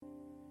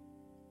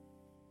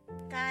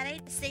God, I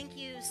just thank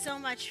you so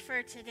much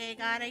for today,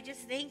 God. I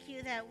just thank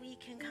you that we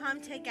can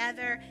come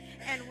together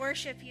and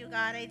worship you,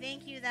 God. I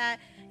thank you that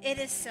it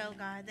is so,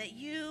 God, that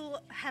you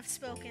have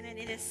spoken and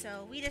it is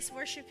so. We just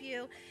worship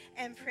you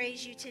and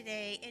praise you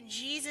today. In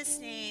Jesus'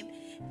 name,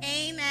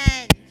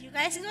 amen. You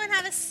guys can go and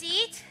have a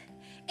seat.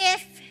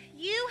 If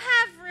you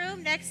have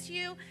room next to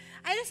you,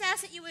 I just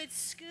ask that you would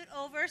scoot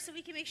over so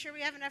we can make sure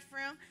we have enough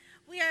room.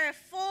 We are a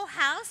full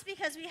house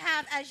because we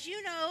have, as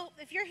you know,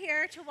 if you're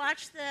here to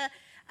watch the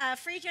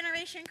Free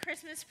Generation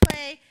Christmas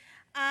play,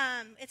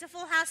 it's a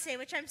full house today,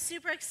 which I'm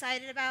super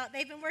excited about.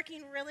 They've been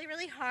working really,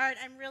 really hard.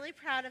 I'm really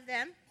proud of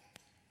them.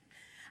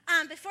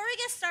 Before we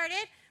get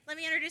started, let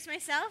me introduce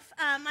myself.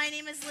 My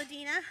name is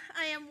Ladina.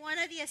 I am one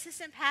of the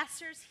assistant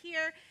pastors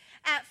here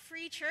at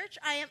Free Church.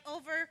 I am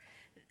over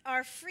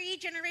our Free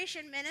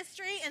Generation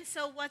ministry, and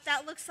so what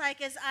that looks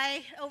like is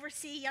I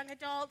oversee young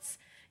adults,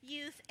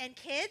 youth, and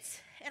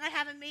kids, and I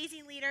have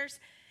amazing leaders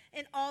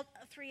in all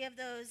three of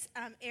those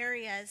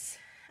areas.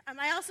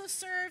 I also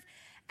serve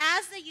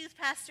as the youth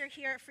pastor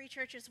here at Free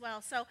Church as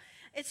well, so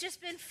it's just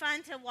been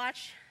fun to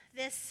watch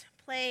this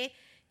play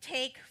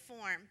take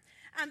form.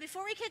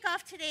 Before we kick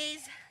off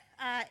today's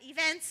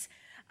events,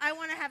 I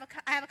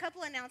have a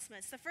couple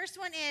announcements. The first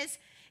one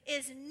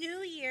is New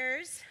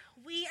Year's.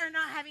 We are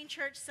not having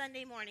church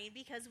Sunday morning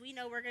because we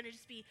know we're going to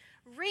just be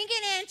ringing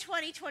in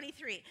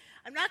 2023.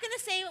 I'm not going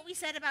to say what we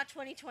said about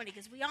 2020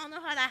 because we all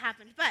know how that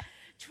happened. But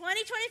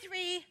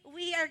 2023,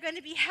 we are going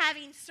to be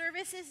having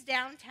services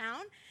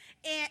downtown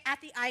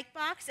at the Ike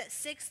Box at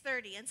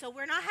 6:30. And so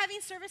we're not having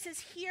services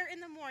here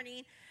in the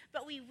morning,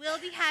 but we will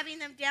be having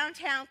them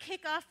downtown,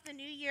 kick off the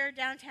new year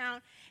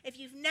downtown. If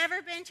you've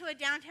never been to a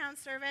downtown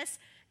service,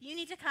 you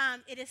need to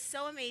come. It is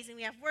so amazing.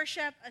 We have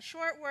worship, a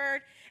short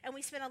word, and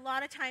we spend a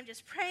lot of time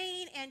just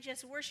praying and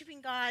just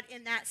worshiping God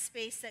in that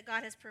space that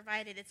God has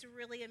provided. It's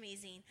really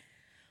amazing.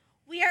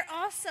 We are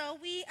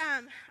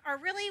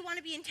really want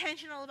to be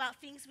intentional about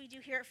things we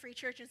do here at Free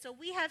Church, and so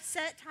we have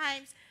set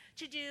times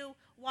to do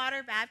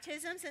water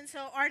baptisms, and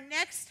so our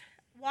next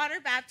water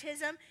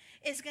baptism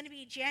is going to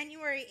be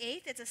January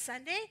 8th. It's a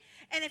Sunday.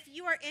 And if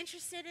you are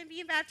interested in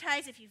being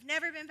baptized, if you've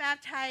never been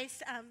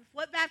baptized,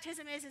 what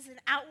baptism is an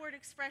outward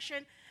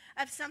expression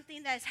of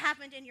something that has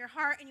happened in your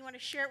heart and you want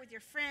to share it with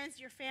your friends,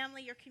 your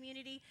family, your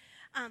community.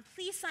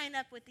 Please sign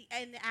up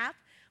in the app.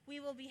 We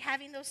will be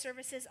having those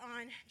services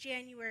on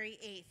January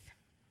 8th.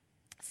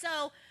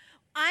 So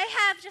I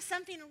have just a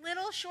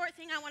little short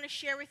thing I want to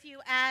share with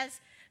you as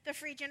the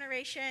Free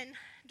Generation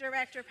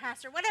director,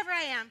 pastor, whatever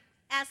I am.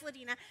 As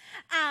Ladina,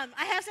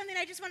 I have something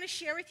I just want to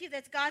share with you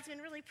that God's been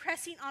really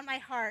pressing on my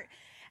heart.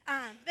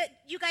 But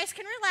you guys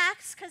can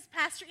relax because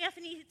Pastor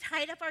Anthony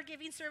tied up our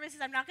giving services.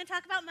 I'm not going to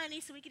talk about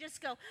money, so we can just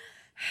go.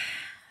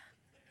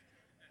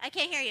 I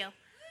can't hear you.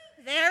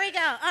 There we go.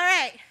 All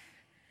right.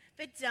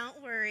 But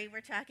don't worry,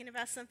 we're talking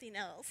about something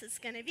else. It's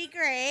going to be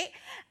great.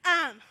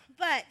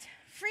 But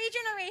Free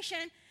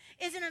Generation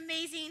is an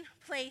amazing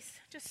place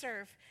to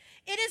serve.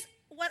 It is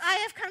what I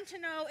have come to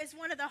know is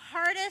one of the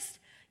hardest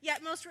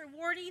yet most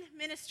rewarding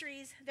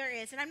ministries there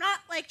is. And I'm not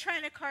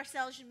trying to car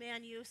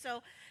salesman you,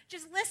 so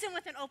just listen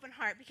with an open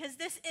heart because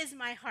this is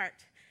my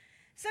heart.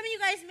 Some of you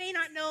guys may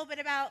not know, but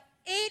about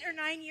 8 or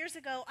 9 years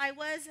ago, I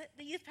was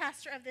the youth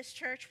pastor of this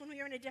church when we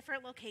were in a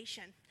different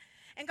location.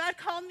 And God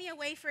called me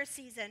away for a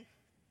season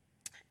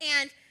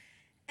and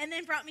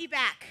then brought me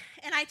back.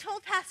 And I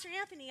told Pastor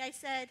Anthony, I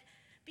said,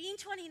 being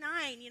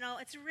 29,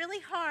 it's really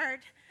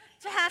hard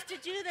to have to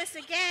do this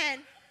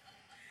again.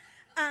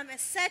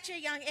 At such a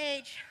young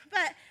age.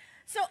 But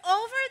so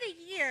over the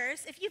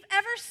years, if you've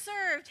ever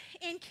served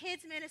in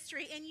kids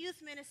ministry, in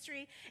youth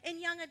ministry, in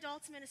young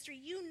adults ministry,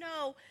 you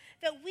know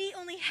that we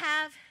only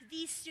have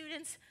these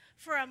students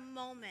for a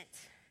moment.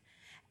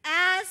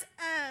 As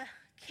a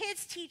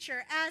kids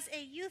teacher, as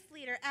a youth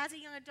leader, as a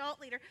young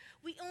adult leader,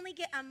 we only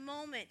get a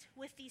moment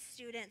with these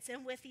students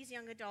and with these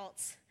young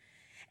adults.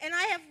 And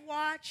I have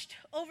watched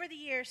over the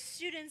years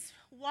students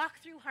walk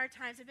through hard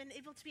times. I've been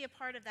able to be a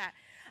part of that.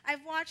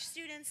 I've watched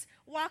students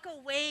walk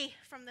away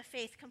from the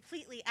faith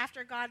completely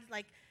after God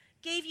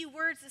gave you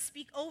words to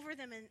speak over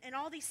them and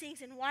all these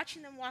things, and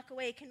watching them walk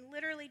away can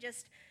literally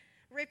just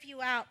rip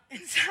you out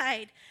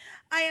inside.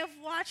 I have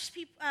watched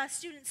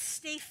students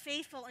stay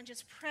faithful and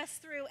just press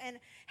through and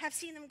have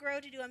seen them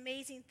grow to do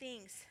amazing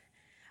things.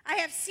 I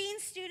have seen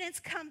students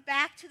come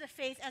back to the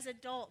faith as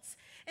adults.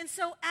 And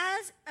so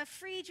as a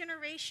Free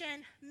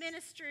Generation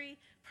ministry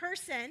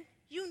person,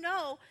 you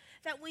know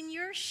that when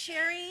you're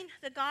sharing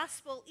the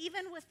gospel,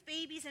 even with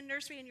babies in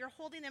nursery and you're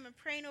holding them and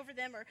praying over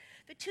them, or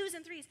the 2s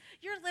and 3s,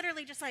 you're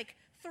literally just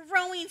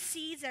throwing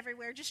seeds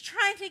everywhere, just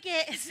trying to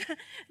get as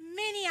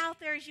many out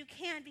there as you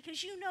can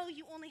because you know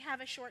you only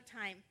have a short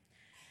time.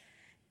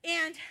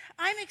 And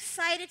I'm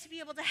excited to be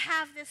able to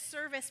have this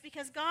service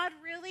because God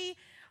really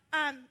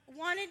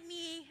wanted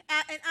me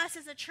and us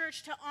as a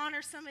church to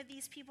honor some of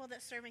these people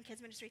that serve in kids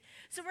ministry.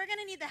 So we're going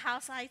to need the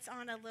house lights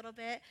on a little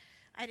bit.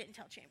 I didn't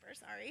tell Chambers,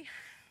 sorry.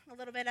 A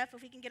little bit up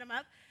if we can get them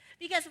up.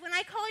 Because when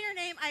I call your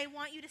name, I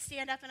want you to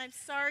stand up, and I'm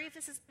sorry if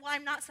this is, well,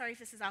 I'm not sorry if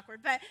this is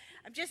awkward, but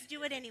just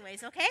do it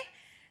anyways, okay?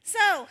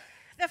 So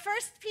The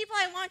first people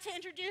I want to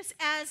introduce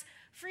as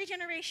Free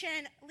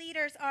Generation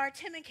leaders are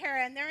Tim and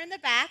Kara, and they're in the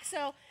back.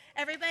 So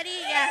everybody,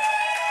 yeah.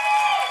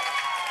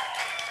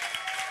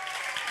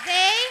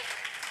 They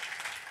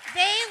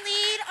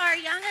lead our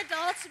young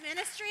adults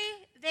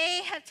ministry.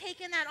 They have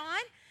taken that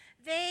on.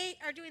 They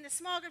are doing the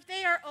small group.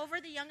 They are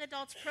over the young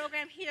adults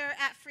program here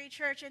at Free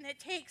Church, and it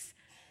takes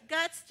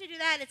guts to do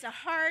that. It's a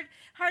hard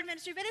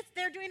ministry, but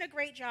they're doing a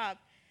great job.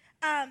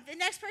 The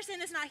next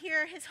person is not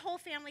here. His whole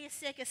family is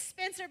sick, is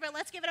Spencer, but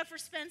let's give it up for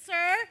Spencer.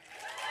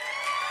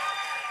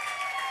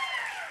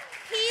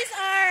 He's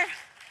our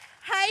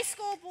high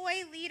school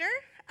boy leader.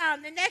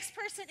 The next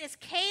person is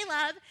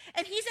Caleb,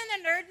 and he's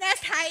in the nerd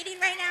nest hiding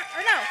right now.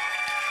 Or no,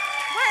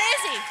 where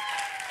is he?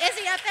 Is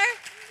he up there?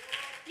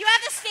 You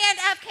have to stand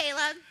up,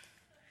 Caleb.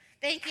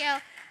 Thank you.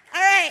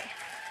 All right.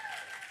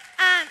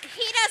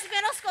 He does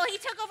middle school. He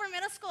took over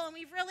middle school, and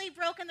we've really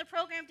broken the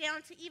program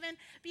down to even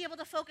be able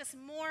to focus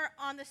more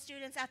on the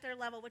students at their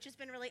level, which has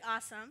been really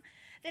awesome.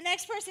 The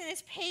next person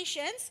is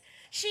Patience.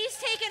 She's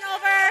taken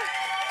over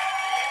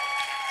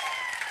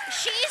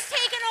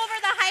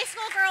the high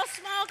school girls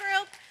small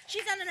group.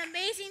 She's done an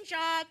amazing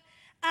job.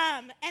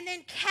 And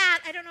then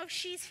Kat, I don't know if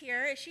she's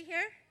here. Is she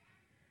here?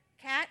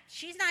 Kat?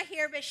 She's not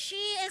here, but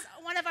she is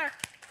one of our...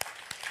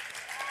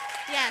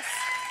 Yes.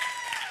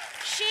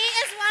 She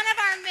is one of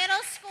our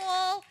middle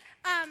school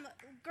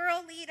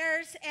girl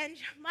leaders, and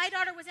my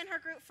daughter was in her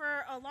group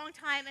for a long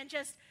time and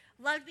just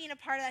loved being a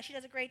part of that. She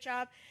does a great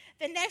job.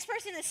 The next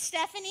person is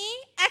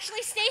Stephanie.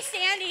 Actually, stay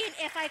standing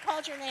if I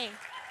called your name.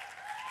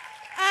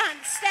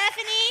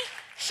 Stephanie,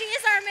 she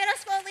is our middle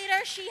school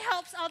leader. She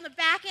helps on the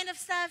back end of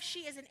stuff.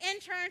 She is an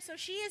intern, so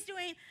she is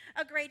doing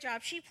a great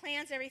job. She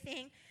plans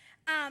everything.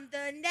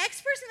 The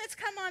next person that's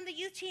come on the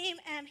youth team,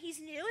 he's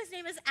new. His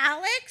name is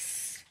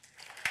Alex.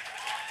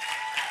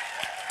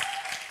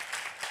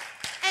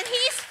 And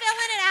he's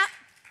filling it out.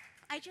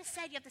 I just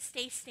said you have to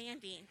stay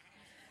standing.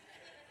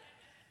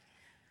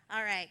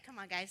 All right, come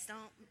on, guys.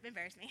 Don't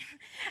embarrass me.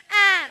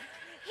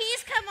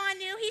 He's come on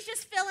new. He's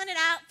just filling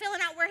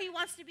out where he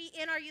wants to be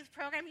in our youth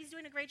program. He's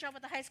doing a great job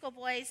with the high school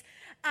boys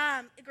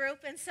group.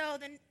 And so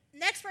the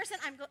next person,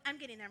 I'm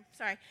getting there.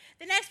 Sorry.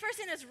 The next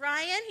person is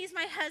Ryan. He's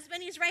my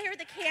husband. He's right here with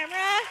the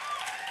camera.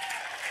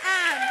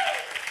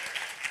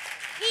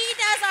 He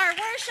does our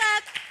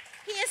worship.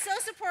 He is so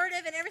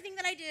supportive in everything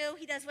that I do.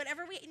 He does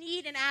whatever we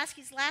need and ask.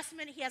 He's last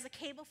minute. He has a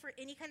cable for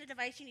any kind of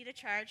device you need to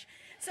charge.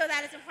 So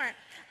that is important.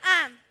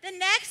 The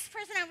next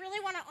person I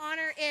really want to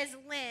honor is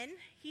Lynn.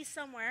 He's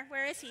somewhere.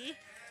 Where is he?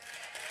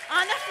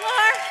 On the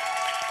floor.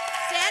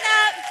 Stand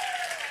up.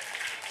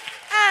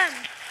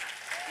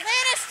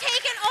 Lynn has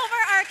taken over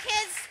our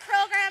kids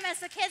program as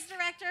the kids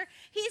director.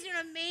 He's doing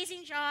an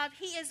amazing job.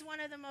 He is one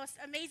of the most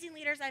amazing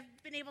leaders I've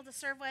been able to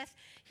serve with.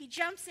 He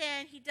jumps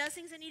in. He does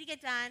things that need to get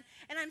done,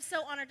 and I'm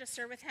so honored to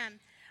serve with him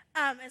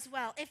as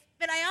well.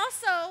 But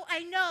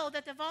I know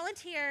that the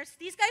volunteers,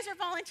 these guys are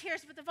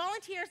volunteers, but the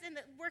volunteers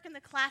that work in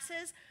the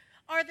classes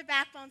are the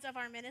backbones of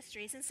our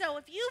ministries. And so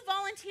if you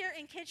volunteer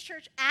in kids'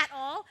 church at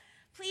all,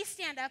 please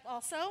stand up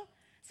also.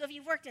 So if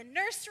you've worked in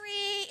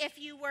nursery, if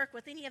you work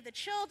with any of the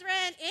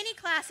children, any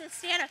classes,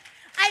 stand up.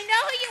 I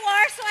know who you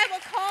are, so I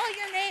will call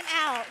your name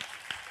out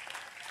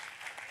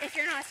if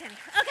you're not standing.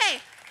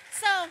 Okay,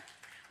 so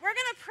we're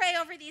going to pray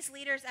over these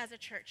leaders as a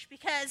church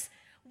because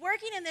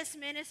working in this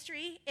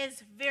ministry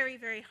is very,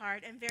 very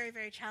hard and very,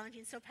 very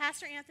challenging. So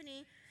Pastor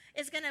Anthony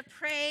is going to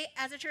pray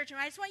as a church, and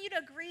I just want you to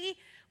agree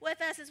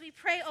with us as we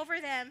pray over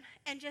them.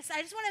 And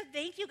I just want to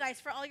thank you guys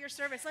for all your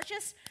service. Let's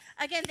just,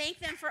 again, thank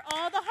them for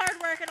all the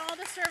hard work and all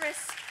the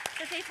service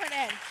that they put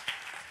in.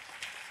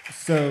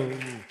 So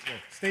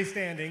stay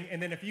standing, and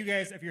then if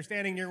you're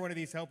standing near one of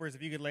these helpers,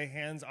 if you could lay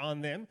hands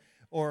on them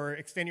or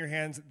extend your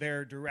hands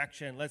their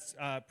direction, let's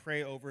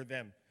pray over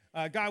them.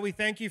 God, we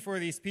thank you for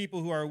these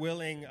people who are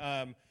willing,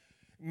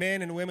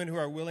 men and women who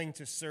are willing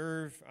to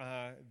serve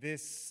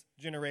this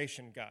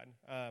generation, God.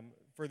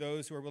 For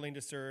those who are willing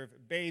to serve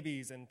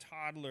babies and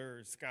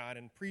toddlers, God,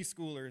 and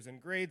preschoolers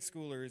and grade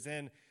schoolers,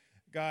 and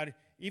God,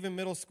 even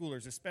middle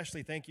schoolers,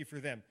 especially, thank you for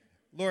them.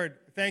 Lord,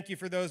 thank you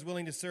for those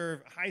willing to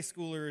serve high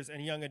schoolers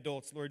and young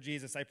adults, Lord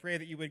Jesus. I pray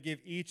that you would give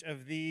each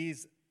of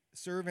these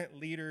servant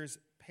leaders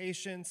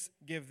patience,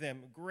 give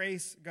them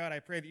grace. God, I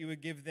pray that you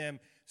would give them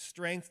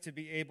strength to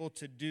be able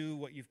to do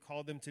what you've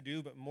called them to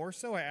do, but more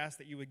so I ask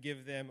that you would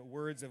give them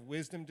words of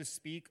wisdom to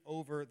speak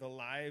over the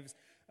lives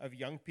of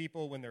young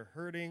people when they're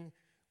hurting,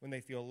 when they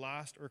feel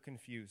lost or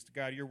confused.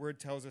 God, your word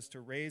tells us to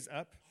raise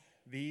up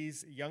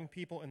these young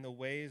people in the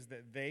ways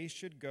that they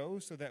should go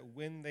so that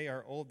when they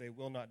are old, they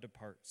will not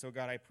depart. So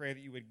God, I pray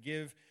that you would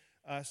give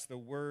us the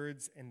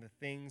words and the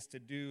things to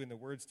do and the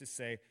words to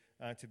say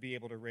to be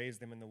able to raise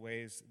them in the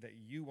ways that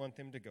you want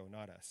them to go,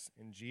 not us.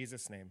 In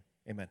Jesus' name,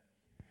 amen.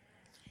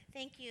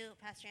 Thank you,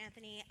 Pastor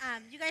Anthony.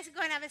 You guys can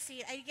go and have a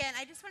seat. Again,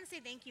 I just want to say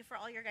thank you for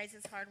all your guys'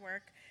 hard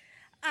work.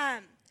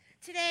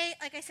 Today,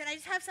 like I said, I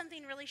just have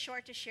something really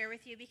short to share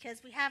with you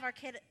because we have our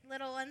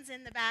little ones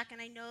in the back, and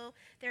I know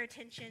their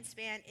attention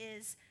span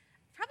is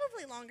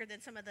probably longer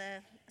than some of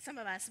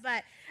us,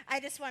 but I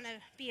just want to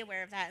be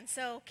aware of that. And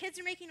so kids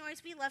are making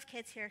noise. We love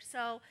kids here,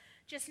 so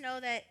just know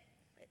that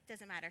it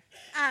doesn't matter.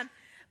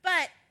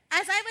 But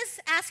as I was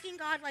asking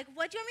God, like,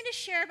 what do you want me to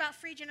share about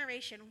Free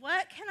Generation?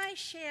 What can I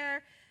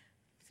share?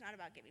 It's not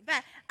about giving,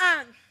 but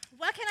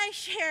what can I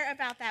share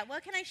about that?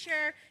 What can I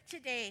share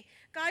today?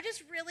 God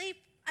just really,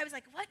 I was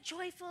like, what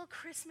joyful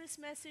Christmas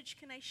message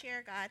can I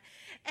share, God?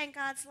 And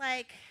God's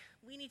like,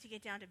 we need to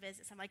get down to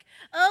business. I'm like,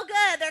 oh,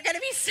 good. They're going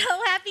to be so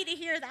happy to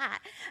hear that.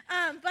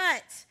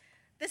 But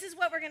this is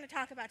what we're going to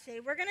talk about today.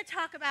 We're going to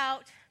talk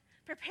about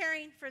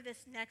preparing for this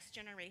next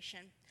generation.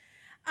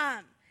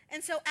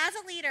 And so as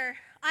a leader,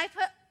 I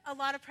put a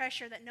lot of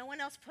pressure that no one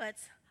else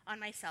puts on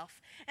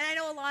myself. And I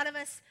know a lot of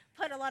us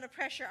put a lot of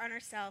pressure on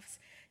ourselves,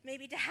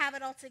 maybe to have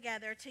it all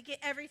together, to get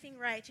everything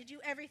right, to do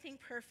everything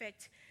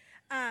perfect.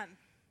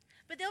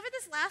 But over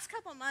this last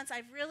couple months,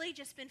 I've really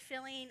just been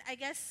feeling, I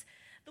guess,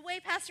 the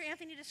way Pastor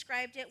Anthony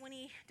described it when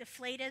he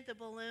deflated the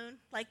balloon,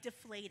 like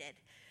deflated.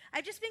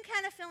 I've just been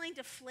kind of feeling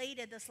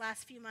deflated this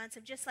last few months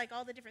of just like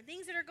all the different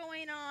things that are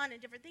going on and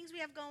different things we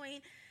have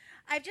going.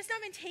 I've just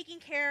not been taking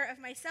care of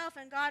myself,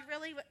 and God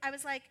really, I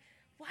was like,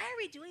 why are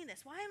we doing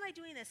this? Why am I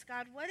doing this,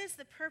 God? What is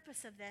the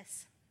purpose of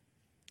this?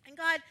 And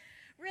God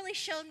really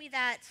showed me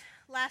that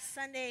last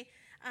Sunday.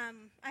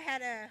 I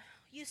had a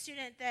youth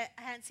student that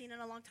I hadn't seen in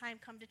a long time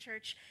come to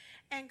church,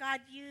 and God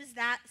used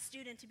that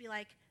student to be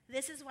like,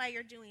 this is why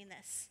you're doing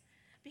this.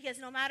 Because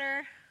no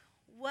matter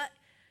what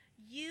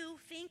you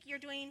think you're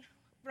doing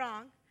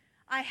wrong,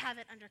 I have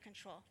it under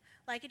control.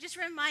 Like, it just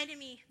reminded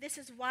me, this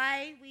is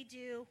why we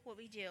do what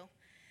we do.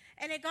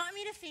 And it got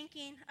me to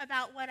thinking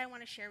about what I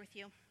want to share with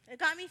you. It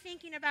got me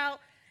thinking about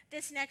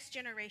this next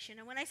generation.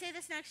 And when I say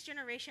this next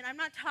generation, I'm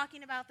not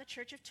talking about the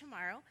church of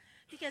tomorrow,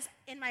 because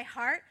in my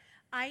heart,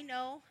 I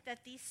know that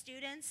these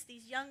students,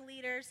 these young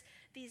leaders,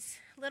 these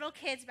little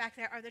kids back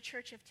there are the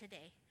church of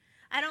today.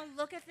 I don't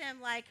look at them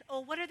like,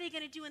 oh, what are they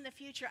going to do in the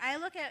future? I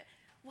look at,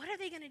 what are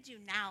they going to do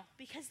now?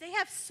 Because they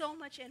have so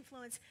much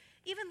influence.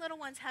 Even little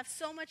ones have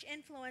so much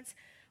influence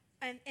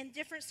in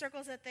different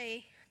circles that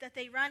they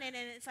run in.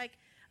 And it's like,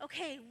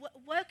 okay,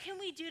 what can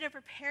we do to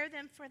prepare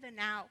them for the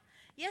now?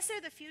 Yes,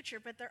 they're the future,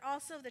 but they're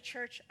also the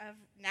church of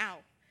now.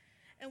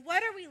 And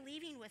what are we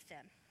leaving with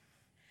them?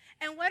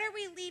 And what are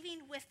we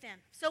leaving with them?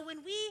 So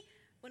when we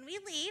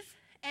leave,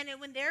 and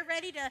when they're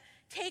ready to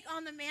take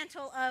on the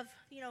mantle of,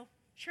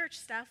 church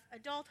stuff,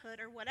 adulthood,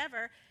 or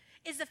whatever,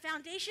 is the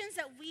foundations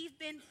that we've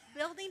been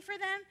building for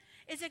them,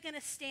 is it going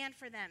to stand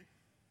for them?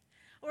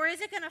 Or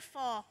is it going to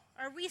fall?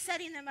 Are we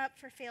setting them up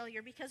for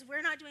failure because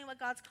we're not doing what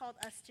God's called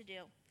us to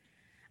do?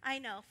 I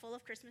know, full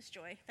of Christmas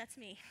joy. That's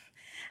me.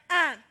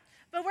 But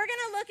we're going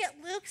to look at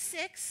Luke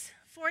 6,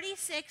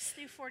 46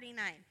 through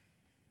 49.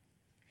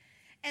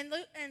 And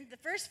the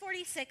verse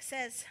 46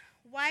 says,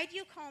 why do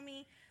you call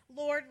me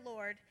Lord,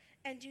 Lord,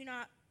 and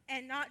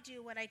not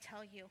do what I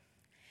tell you?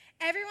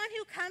 Everyone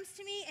who comes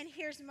to me and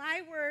hears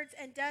my words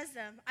and does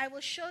them, I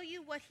will show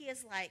you what he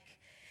is like.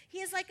 He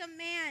is like a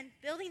man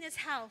building his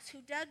house who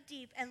dug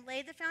deep and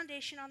laid the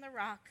foundation on the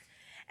rock.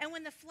 And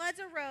when the floods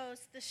arose,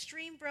 the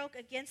stream broke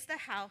against the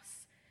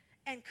house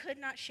and could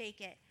not shake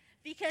it,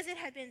 because it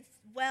had been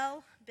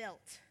well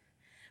built.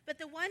 But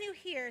the one who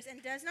hears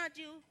and does not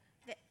do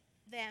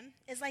them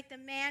is like the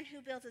man who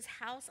built his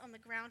house on the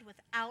ground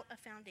without a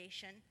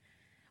foundation.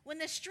 When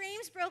the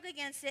streams broke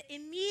against it,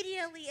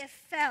 immediately it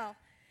fell,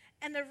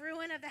 and the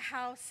ruin of the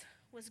house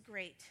was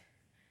great.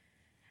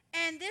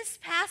 And this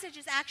passage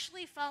is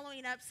actually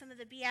following up some of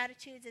the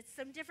Beatitudes. It's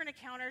some different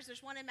encounters.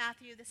 There's one in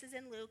Matthew. This is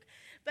in Luke.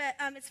 But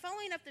it's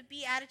following up the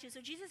Beatitudes.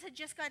 So Jesus had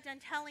just got done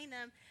telling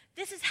them,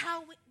 this is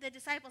how the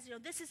disciples,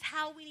 this is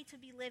how we need to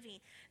be living.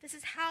 This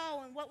is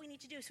how and what we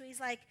need to do. So he's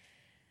like,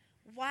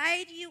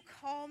 why do you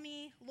call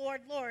me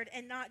Lord, Lord,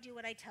 and not do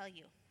what I tell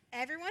you?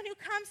 Everyone who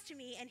comes to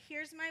me and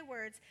hears my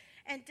words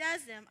and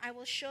does them, I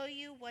will show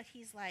you what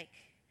he's like.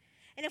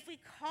 And if we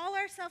call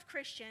ourselves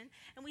Christian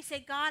and we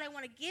say, God, I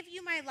want to give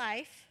you my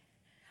life,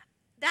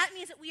 that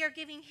means that we are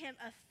giving him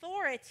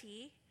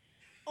authority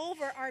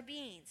over our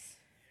beings.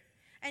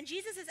 And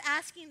Jesus is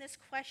asking these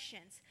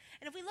questions.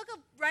 And if we look up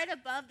right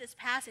above this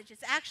passage,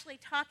 it's actually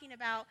talking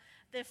about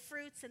the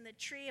fruits and the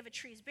tree, if a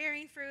tree's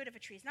bearing fruit, if a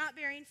tree's not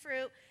bearing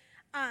fruit.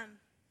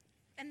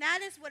 And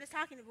that is what it's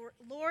talking about.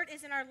 Lord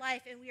is in our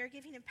life, and we are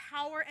giving him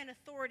power and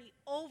authority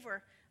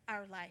over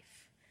our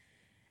life.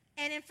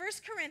 And in 1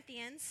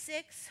 Corinthians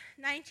 6,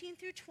 19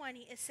 through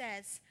 20, it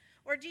says,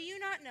 or do you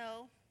not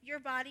know your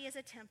body is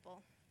a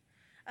temple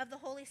of the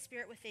Holy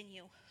Spirit within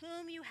you,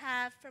 whom you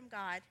have from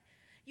God?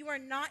 You are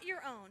not your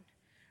own.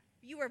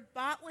 You were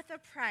bought with a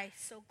price,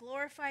 so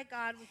glorify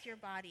God with your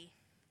body.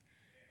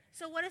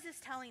 So what is this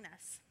telling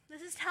us?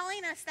 This is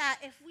telling us that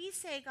if we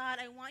say, God,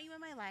 I want you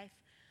in my life,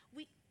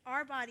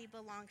 our body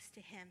belongs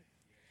to him.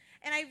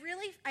 And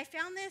I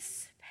found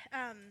this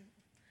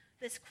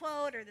this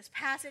quote or this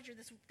passage or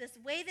this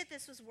way that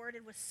this was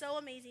worded was so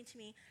amazing to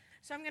me.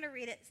 So I'm going to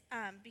read it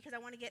because I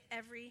want to get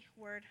every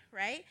word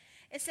right.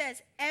 It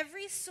says,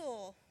 every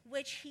soul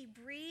which he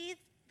breathed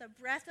the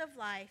breath of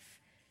life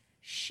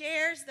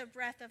shares the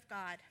breath of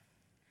God.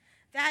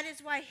 That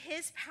is why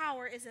his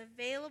power is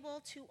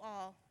available to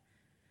all.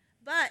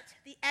 But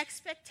the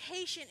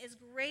expectation is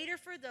greater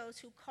for those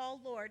who call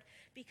Lord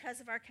because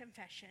of our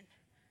confession.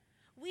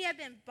 We have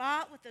been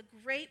bought with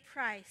a great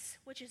price,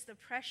 which is the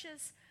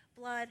precious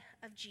blood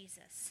of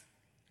Jesus.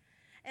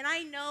 And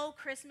I know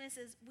Christmas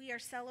is, we are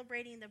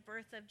celebrating the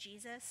birth of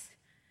Jesus,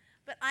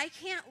 but I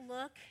can't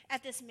look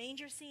at this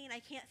manger scene, I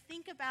can't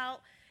think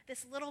about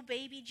this little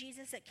baby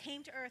Jesus that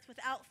came to earth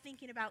without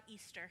thinking about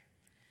Easter.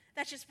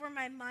 That's just where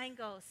my mind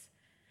goes.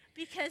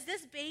 Because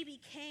this baby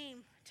came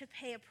to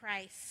pay a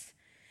price.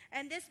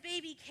 And this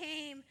baby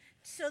came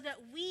so that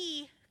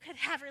we could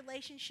have a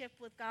relationship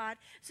with God,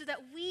 so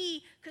that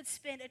we could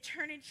spend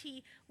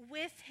eternity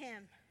with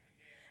him.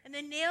 And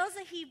the nails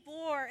that he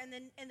bore and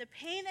the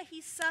pain that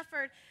he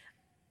suffered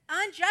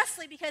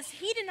unjustly because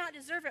he did not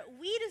deserve it,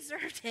 we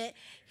deserved it.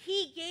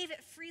 He gave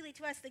it freely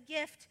to us, the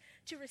gift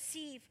to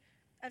receive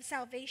of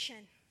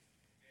salvation.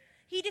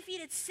 He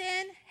defeated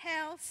sin,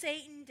 hell,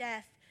 Satan,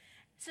 death,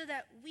 so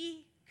that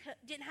we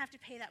didn't have to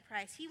pay that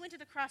price. He went to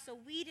the cross so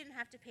we didn't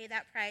have to pay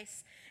that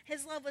price.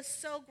 His love was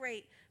so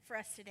great for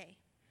us today.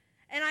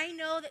 And I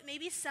know that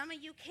maybe some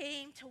of you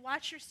came to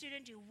watch your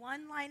student do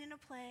one line in a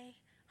play,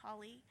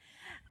 Holly.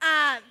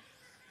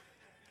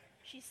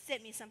 She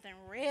sent me something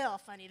real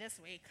funny this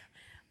week.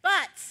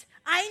 But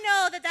I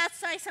know that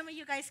that's why some of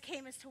you guys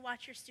came, is to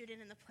watch your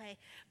student in the play.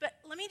 But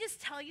let me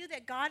just tell you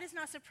that God is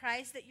not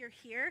surprised that you're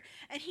here,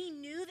 and he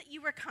knew that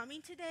you were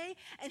coming today,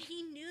 and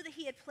he knew that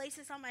he had placed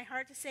this on my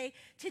heart to say,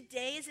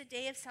 today is a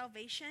day of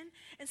salvation.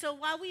 And so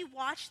while we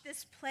watch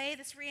this play,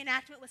 this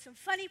reenactment with some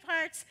funny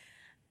parts,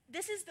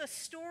 this is the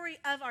story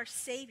of our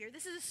Savior.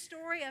 This is a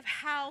story of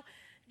how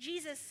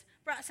Jesus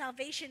brought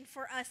salvation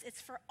for us.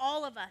 It's for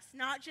all of us,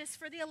 not just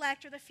for the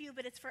elect or the few,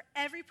 but it's for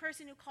every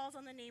person who calls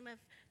on the name of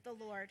the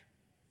Lord.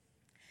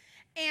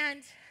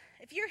 And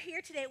if you're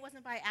here today, it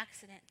wasn't by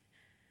accident.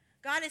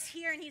 God is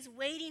here and he's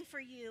waiting for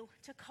you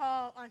to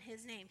call on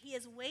his name. He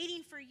is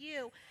waiting for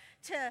you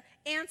to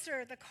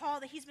answer the call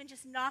that he's been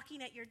just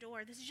knocking at your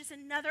door. This is just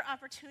another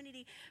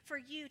opportunity for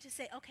you to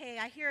say, okay,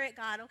 I hear it,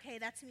 God. Okay,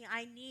 that's me.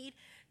 I need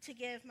to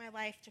give my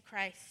life to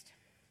Christ.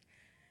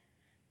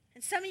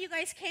 And some of you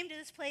guys came to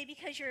this play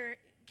because your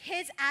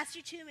kids asked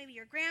you to, maybe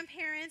your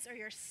grandparents or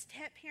your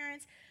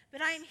step-parents,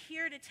 but I am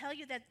here to tell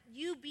you that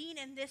you being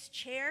in this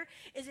chair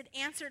is an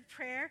answered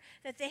prayer,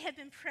 that they have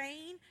been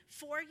praying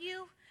for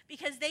you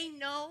because they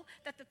know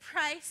that the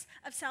price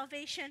of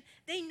salvation,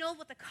 they know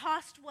what the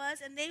cost was,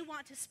 and they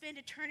want to spend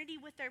eternity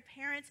with their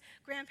parents,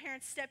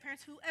 grandparents,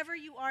 step-parents, whoever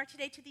you are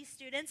today to these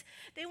students.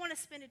 They want to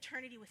spend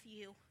eternity with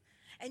you.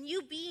 And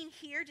you being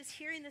here, just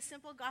hearing the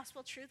simple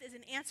gospel truth, is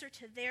an answer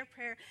to their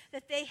prayer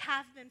that they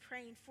have been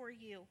praying for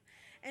you.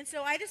 And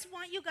so I just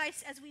want you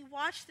guys, as we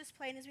watch this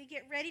play and as we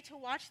get ready to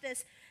watch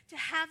this, to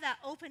have that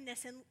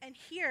openness and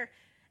hear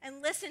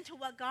and listen to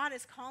what God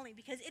is calling,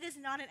 because it is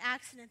not an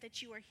accident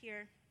that you are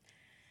here.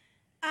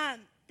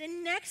 The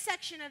next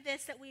section of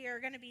this that we are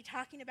going to be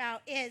talking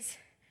about is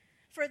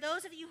for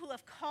those of you who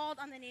have called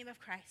on the name of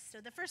Christ.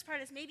 So the first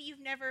part is maybe you've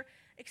never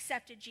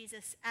accepted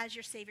Jesus as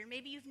your Savior.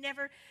 Maybe you've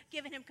never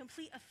given him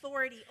complete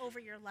authority over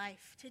your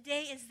life.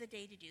 Today is the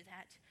day to do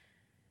that.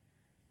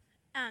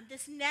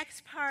 This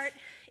next part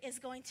is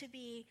going to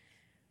be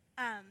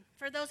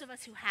for those of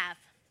us who have.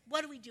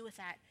 What do we do with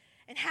that?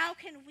 And how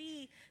can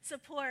we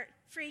support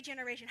Free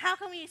Generation? How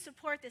can we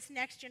support this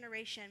next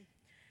generation?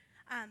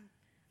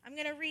 I'm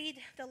going to read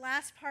the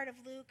last part of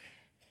Luke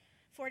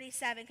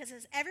 47, because it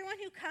says, everyone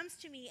who comes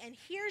to me and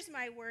hears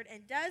my word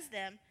and does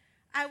them,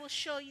 I will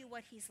show you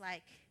what he's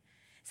like.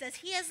 It says,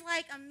 he is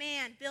like a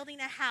man building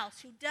a house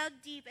who dug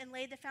deep and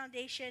laid the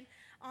foundation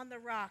on the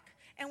rock.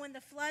 And when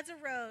the floods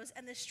arose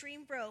and the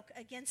stream broke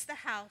against the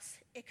house,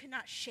 it could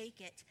not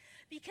shake it,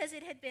 because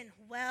it had been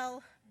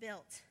well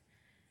built.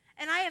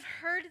 And I have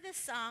heard this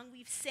song.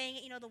 We've sang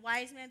it, the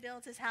wise man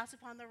builds his house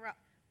upon the rock.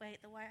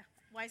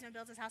 Wise man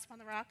builds his house upon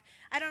the rock.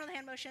 I don't know the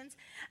hand motions,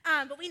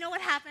 but we know what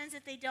happens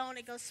if they don't.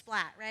 It goes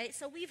splat, right?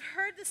 So we've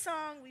heard the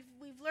song,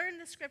 we've learned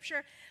the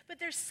scripture, but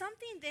there's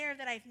something there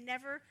that I've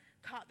never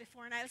caught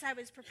before. And as I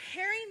was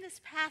preparing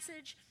this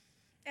passage,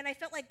 and I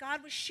felt like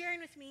God was sharing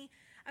with me,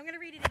 I'm going to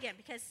read it again,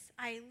 because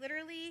I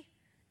literally,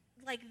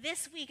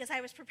 this week as I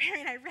was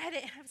preparing, I read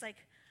it, and I was like,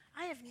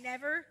 I have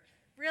never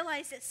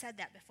realized it said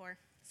that before.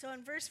 So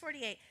in verse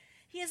 48,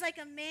 he is like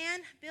a man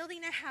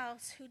building a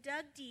house who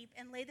dug deep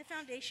and laid the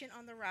foundation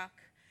on the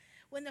rock.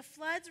 When the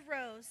floods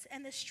rose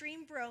and the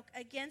stream broke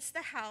against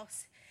the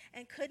house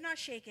and could not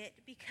shake it,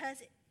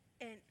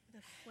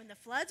 when the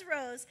floods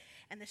rose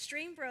and the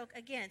stream broke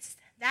against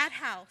that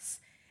house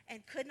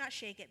and could not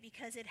shake it,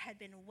 because it had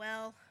been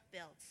well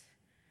built.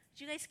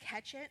 Did you guys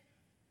catch it?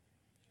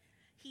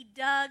 He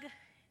dug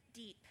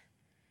deep.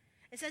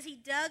 It says he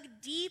dug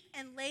deep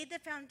and laid the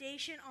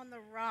foundation on the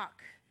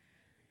rock.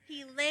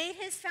 He laid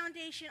his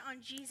foundation on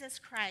Jesus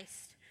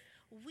Christ.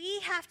 we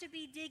have to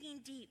be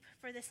digging deep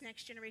for this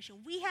next generation.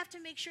 We have to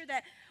make sure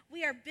that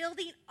we are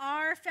building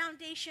our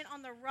foundation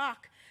on the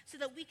rock so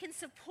that we can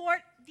support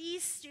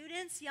these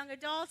students, young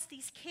adults,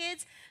 these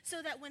kids,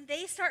 so that when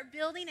they start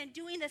building and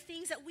doing the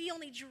things that we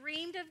only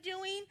dreamed of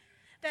doing,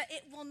 that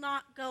it will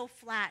not go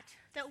flat,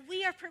 that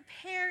we are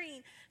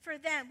preparing for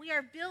them. We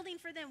are building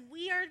for them.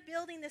 We are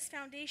building this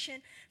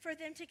foundation for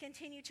them to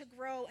continue to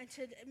grow and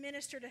to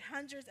minister to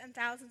hundreds and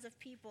thousands of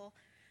people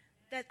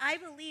that I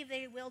believe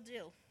they will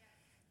do.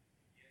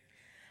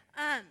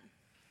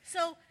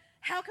 So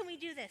how can we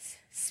do this?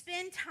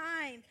 Spend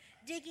time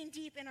digging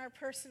deep in our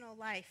personal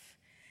life.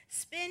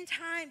 Spend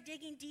time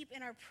digging deep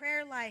in our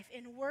prayer life,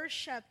 in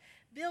worship,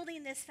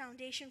 building this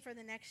foundation for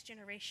the next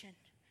generation.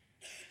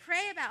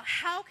 Pray about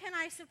how can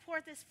I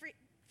support this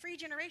free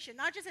generation,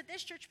 not just at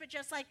this church, but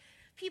just like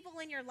people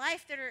in your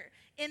life that are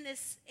in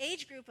this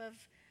age group of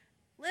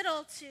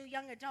little to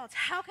young adults.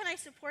 How can I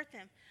support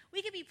them?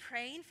 We could be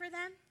praying for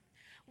them.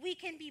 We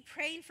can be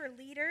praying for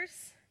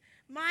leaders.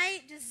 My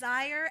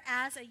desire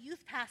as a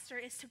youth pastor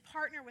is to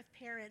partner with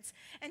parents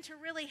and to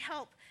really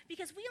help,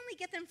 because we only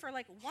get them for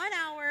like 1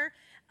 hour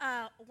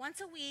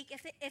once a week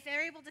if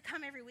they're able to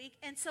come every week.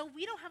 And so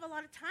we don't have a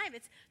lot of time.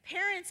 It's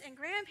parents and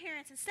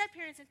grandparents and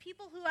step-parents and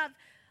people who have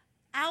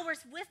hours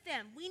with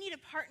them. We need to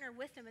partner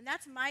with them. And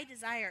that's my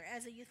desire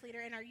as a youth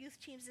leader, and our youth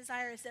team's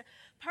desire is to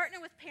partner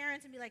with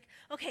parents and be like,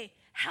 okay,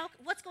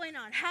 what's going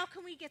on? How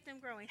can we get them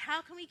growing?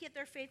 How can we get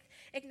their faith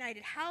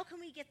ignited? How can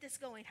we get this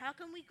going? How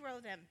can we grow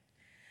them?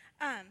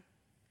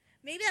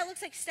 Maybe that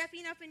looks like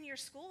stepping up in your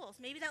schools.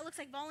 Maybe that looks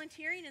like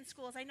volunteering in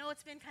schools. I know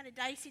it's been kind of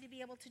dicey to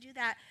be able to do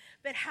that,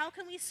 but how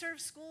can we serve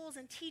schools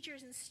and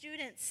teachers and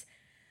students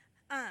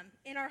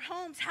in our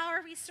homes? How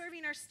are we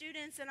serving our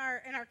students and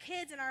our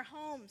kids in our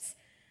homes?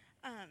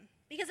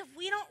 Because if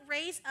we don't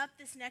raise up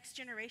this next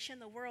generation,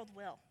 the world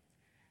will.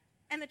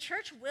 And the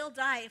church will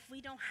die if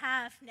we don't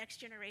have next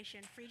generation,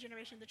 free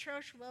generation. The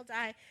church will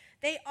die.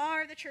 They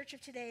are the church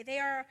of today. They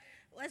are,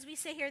 as we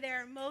say here, they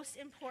are most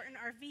important,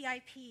 our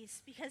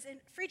VIPs. Because in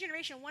free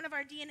generation, one of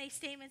our DNA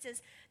statements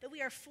is that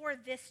we are for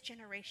this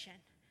generation.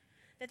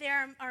 That they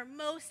are our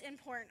most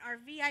important, our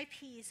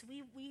VIPs.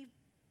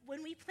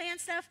 When we plan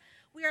stuff,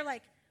 we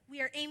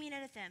are aiming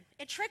it at them.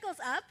 It trickles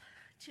up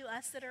to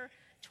us that are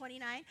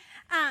 29,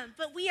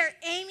 but we are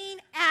aiming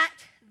at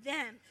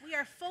them. We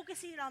are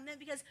focusing on them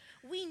because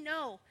we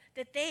know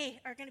that they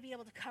are going to be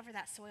able to cover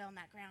that soil and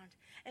that ground.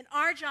 And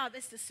our job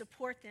is to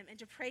support them and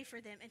to pray for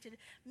them and to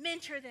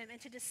mentor them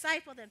and to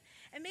disciple them.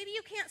 And maybe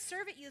you can't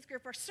serve at youth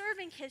group or serve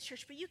in kids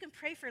church, but you can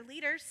pray for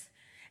leaders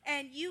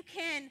and you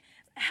can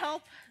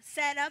help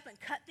set up and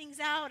cut things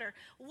out or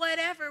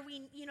whatever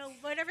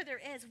whatever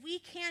there is. We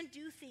can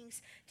do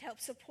things to help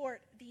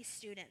support these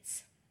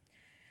students.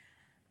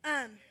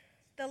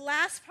 The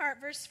last part,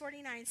 verse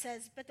 49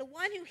 says, "But the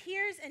one who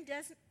hears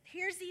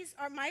these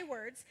are my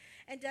words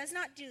and does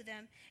not do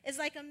them is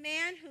like a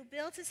man who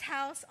built his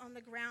house on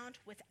the ground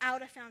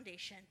without a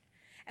foundation.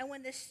 And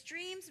when the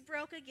streams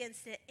broke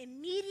against it,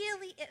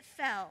 immediately it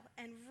fell,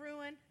 and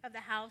ruin of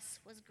the house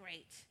was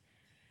great."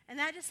 And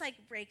that just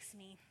breaks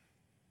me.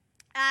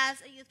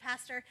 As a youth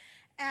pastor,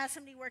 as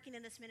somebody working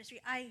in this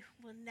ministry, I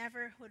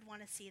would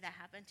want to see that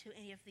happen to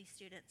any of these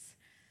students.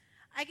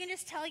 I can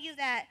just tell you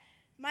that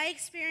my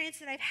experience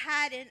that I've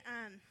had in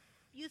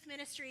youth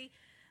ministry,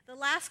 the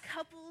last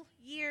couple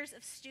years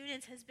of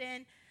students has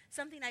been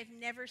something I've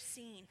never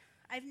seen.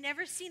 I've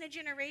never seen a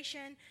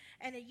generation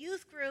and a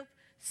youth group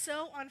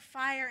so on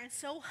fire and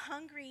so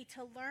hungry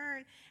to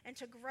learn and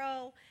to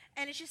grow.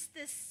 And it's just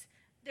this,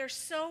 they're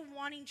so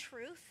wanting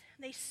truth.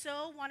 They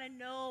so want to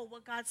know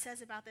what God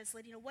says about this.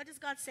 What does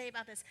God say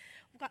about this?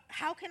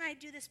 How can I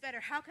do this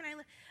better? How can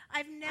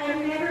I've never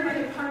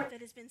been a group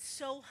that has been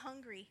so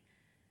hungry.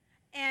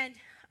 And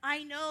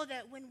I know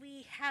that when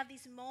we have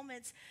these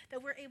moments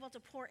that we're able to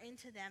pour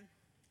into them.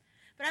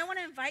 But I want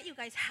to invite you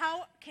guys,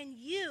 how can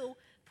you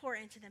pour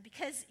into them?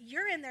 Because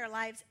you're in their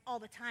lives all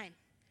the time.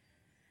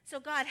 So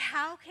God,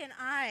 how can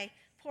I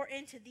pour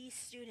into these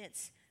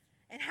students?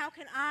 And how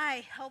can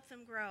I help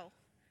them grow?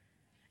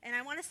 And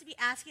I want us to be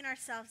asking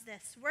ourselves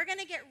this. We're going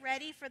to get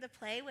ready for the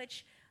play,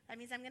 which that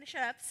means I'm going to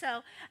shut up.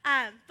 So,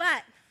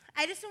 but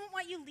I just don't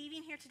want you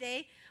leaving here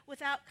today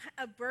without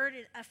a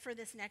burden for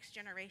this next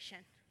generation.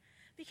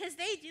 Because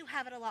they do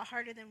have it a lot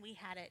harder than we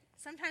had it.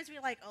 Sometimes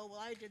we're like, oh, well,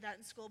 I did that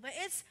in school. But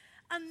it's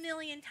a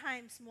million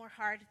times more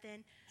hard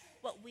than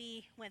what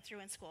we went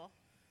through in school.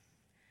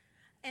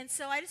 And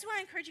so I just want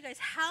to encourage you guys,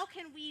 how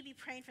can we be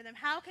praying for them?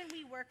 How can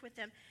we work with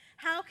them?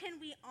 How can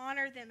we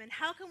honor them? And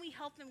how can we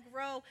help them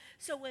grow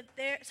so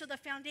the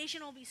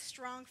foundation will be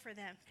strong for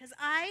them? Because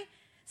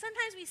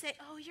sometimes we say,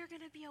 oh, you're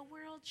going to be a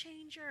world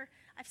changer.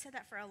 I've said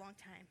that for a long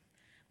time.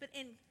 But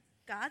in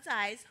God's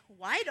eyes,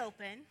 wide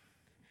open,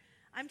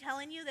 I'm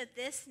telling you that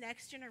this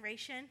next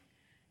generation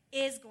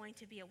is going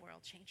to be a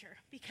world changer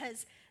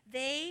because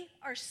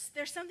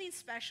there's something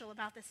special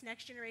about this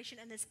next generation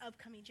and this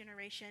upcoming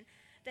generation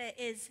that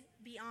is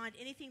beyond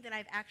anything that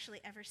I've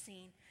actually ever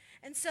seen.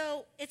 And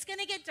so it's going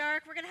to get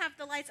dark. We're going to have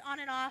the lights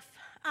on and off.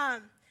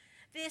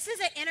 This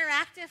is an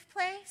interactive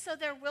play, so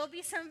there will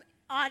be some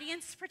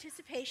audience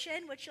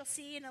participation, which you'll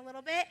see in a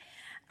little bit.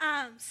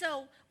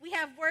 So we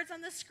have words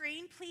on the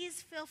screen.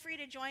 Please feel free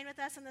to join with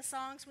us in the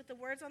songs with the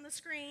words on the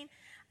screen.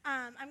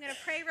 I'm going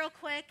to pray real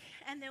quick,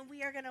 and then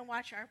we are going to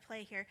watch our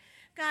play here.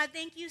 God,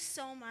 thank you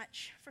so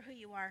much for who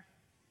you are.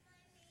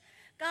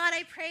 God,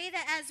 I pray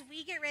that as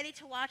we get ready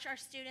to watch our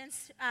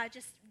students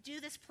just do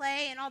this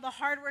play and all the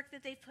hard work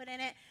that they've put in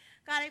it,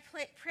 God, I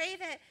pray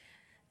that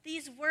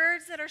these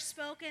words that are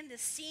spoken, the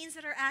scenes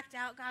that are acted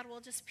out, God, will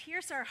just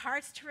pierce our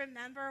hearts to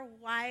remember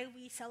why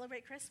we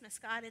celebrate Christmas.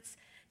 God, it's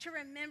to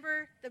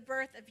remember the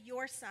birth of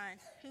your Son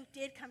who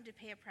did come to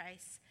pay a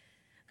price.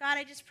 God,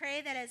 I just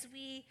pray that as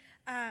we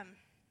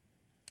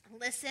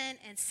listen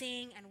and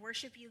sing and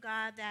worship you,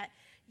 God, that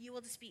you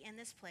will just be in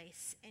this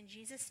place. In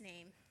Jesus'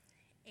 name,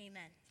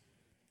 amen.